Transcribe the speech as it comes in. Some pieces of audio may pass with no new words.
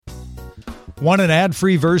Want an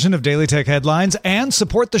ad-free version of Daily Tech Headlines and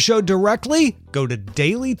support the show directly? Go to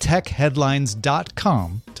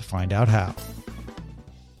dailytechheadlines.com to find out how.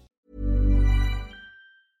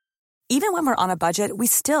 Even when we're on a budget, we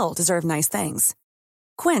still deserve nice things.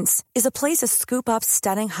 Quince is a place to scoop up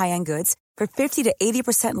stunning high-end goods for 50 to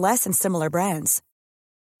 80% less than similar brands.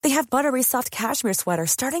 They have buttery soft cashmere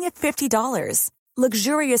sweaters starting at $50,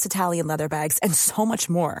 luxurious Italian leather bags, and so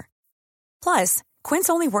much more. Plus,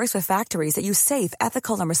 Quince only works with factories that use safe,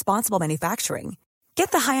 ethical, and responsible manufacturing.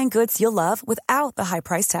 Get the high-end goods you'll love without the high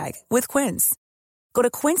price tag with Quince. Go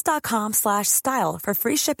to quince.com/style for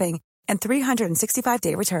free shipping and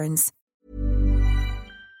 365-day returns.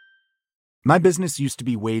 My business used to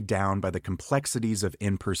be weighed down by the complexities of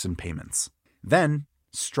in-person payments. Then,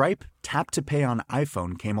 Stripe Tap to Pay on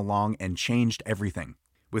iPhone came along and changed everything.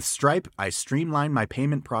 With Stripe, I streamlined my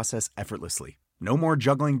payment process effortlessly. No more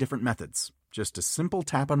juggling different methods. Just a simple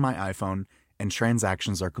tap on my iPhone and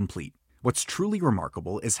transactions are complete. What's truly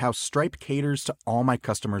remarkable is how Stripe caters to all my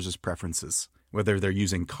customers' preferences. Whether they're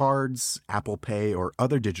using cards, Apple Pay, or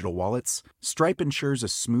other digital wallets, Stripe ensures a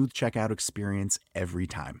smooth checkout experience every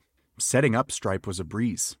time. Setting up Stripe was a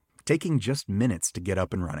breeze, taking just minutes to get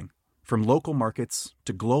up and running. From local markets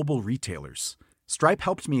to global retailers, Stripe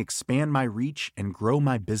helped me expand my reach and grow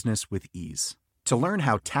my business with ease. To learn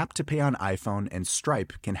how Tap to Pay on iPhone and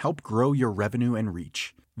Stripe can help grow your revenue and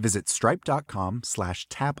reach, visit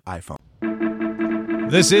stripe.com/tapiphone.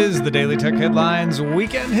 This is the Daily Tech Headlines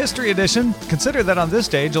Weekend History Edition. Consider that on this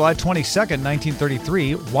day, July 22nd,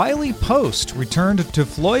 1933, Wiley Post returned to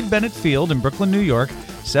Floyd Bennett Field in Brooklyn, New York,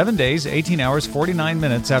 7 days, 18 hours, 49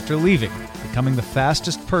 minutes after leaving, becoming the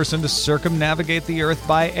fastest person to circumnavigate the Earth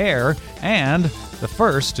by air and the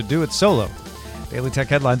first to do it solo. Daily Tech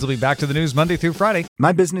Headlines will be back to the news Monday through Friday.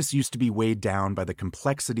 My business used to be weighed down by the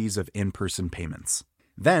complexities of in-person payments.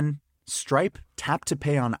 Then, Stripe Tap to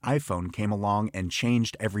Pay on iPhone came along and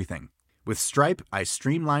changed everything. With Stripe, I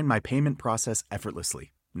streamlined my payment process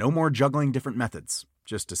effortlessly. No more juggling different methods.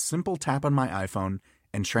 Just a simple tap on my iPhone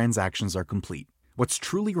and transactions are complete. What's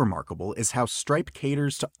truly remarkable is how Stripe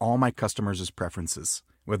caters to all my customers' preferences.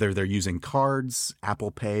 Whether they're using cards,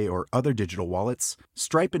 Apple Pay, or other digital wallets,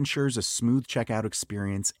 Stripe ensures a smooth checkout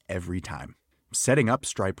experience every time. Setting up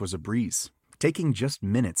Stripe was a breeze, taking just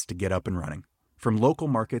minutes to get up and running. From local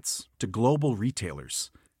markets to global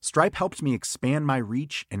retailers, Stripe helped me expand my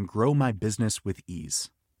reach and grow my business with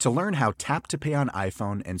ease. To learn how Tap to Pay on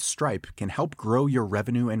iPhone and Stripe can help grow your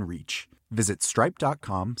revenue and reach, visit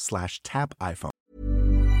stripe.com/tapiphone.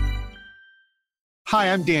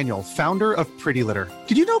 Hi, I'm Daniel, founder of Pretty Litter.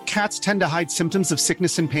 Did you know cats tend to hide symptoms of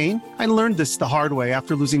sickness and pain? I learned this the hard way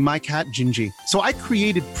after losing my cat, Gingy. So I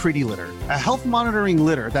created Pretty Litter, a health monitoring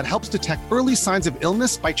litter that helps detect early signs of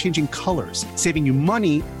illness by changing colors, saving you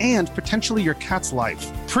money and potentially your cat's life.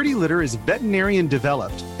 Pretty Litter is veterinarian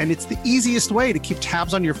developed, and it's the easiest way to keep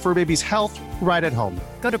tabs on your fur baby's health right at home.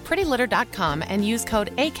 Go to prettylitter.com and use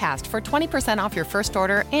code ACAST for 20% off your first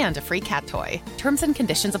order and a free cat toy. Terms and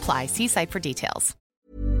conditions apply. See site for details.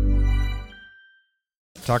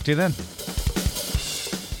 Talk to you then.